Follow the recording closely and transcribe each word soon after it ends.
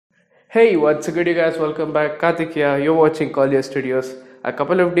Hey, what's good, you guys? Welcome back. Karthik here. You're watching Collier Studios. A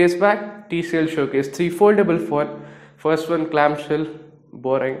couple of days back, TCL showcased three foldable phone. First one, clamshell,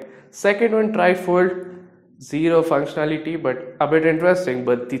 boring. Second one, trifold, zero functionality, but a bit interesting.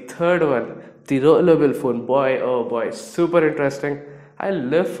 But the third one, the rollable phone, boy, oh boy, super interesting. I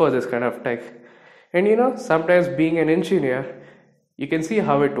live for this kind of tech. And sometimes being an engineer, you can see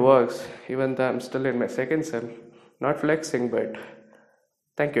how it works, even though I'm still in my second sem. Not flexing, but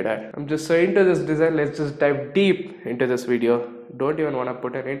thank you, Dad. I'm just so into this design. Let's just dive deep into this video. Don't even want to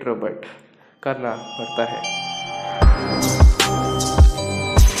put an intro, but karna padta hai.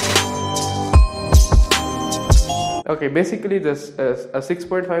 Okay, basically this is a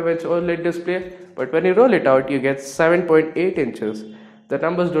 6.5-inch OLED display, but when you roll it out, you get 7.8 inches. The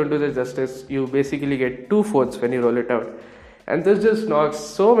numbers don't do the justice. You basically get two phones when you roll it out. And this just knocks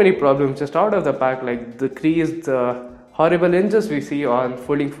so many problems just out of the park, like the crease, the horrible hinges we see on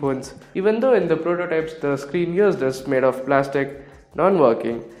folding phones. Even though in the prototypes the screen used is made of plastic,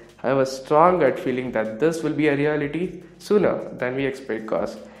 non-working, I have a strong gut feeling that this will be a reality sooner than we expect,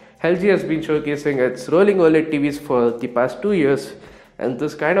 cause LG has been showcasing its rolling OLED TVs for the past 2 years, and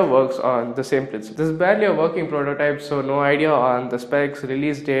this kind of works on the same principle. This is barely a working prototype, so no idea on the specs,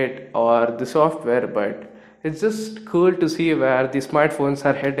 release date or the software, but it's just cool to see where the smartphones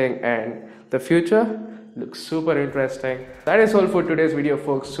are heading, and the future looks super interesting. That is all for today's video,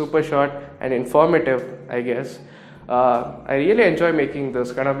 folks. Super short and informative, I guess. I really enjoy making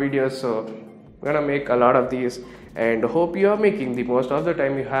this kind of videos, so I'm gonna make a lot of these and hope you are making the most of the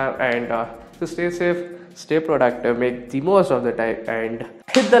time you have, and just stay safe, stay productive, make the most of the time, and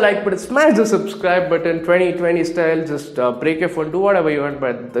hit the like button, smash the subscribe button 2020 style. Just break your phone, do whatever you want,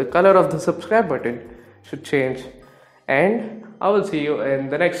 but the color of the subscribe button should change. And I will see you in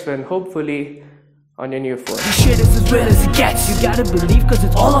the next one, hopefully on your new phone. This shit is as real as it gets. You gotta believe cause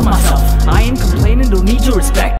it's all on myself. I ain't complaining, don't need your respect.